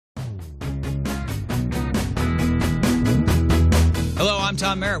Hello, I'm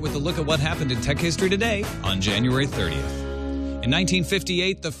Tom Merritt with a look at what happened in tech history today on January 30th. In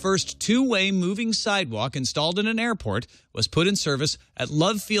 1958, the first two-way moving sidewalk installed in an airport was put in service at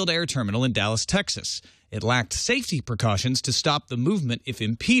Love Field Air Terminal in Dallas, Texas. It lacked safety precautions to stop the movement if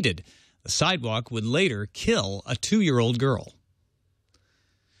impeded. The sidewalk would later kill a 2-year-old girl.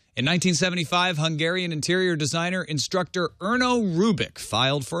 In 1975, Hungarian interior designer instructor Erno Rubik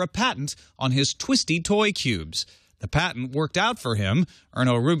filed for a patent on his twisty toy cubes. The patent worked out for him.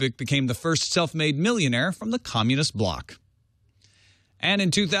 Erno Rubik became the first self-made millionaire from the communist bloc. And in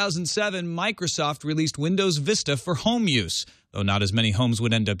 2007, Microsoft released Windows Vista for home use, though not as many homes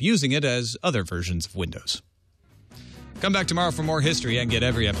would end up using it as other versions of Windows. Come back tomorrow for more history and get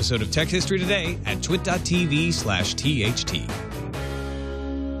every episode of Tech History Today at twit.tv/THT.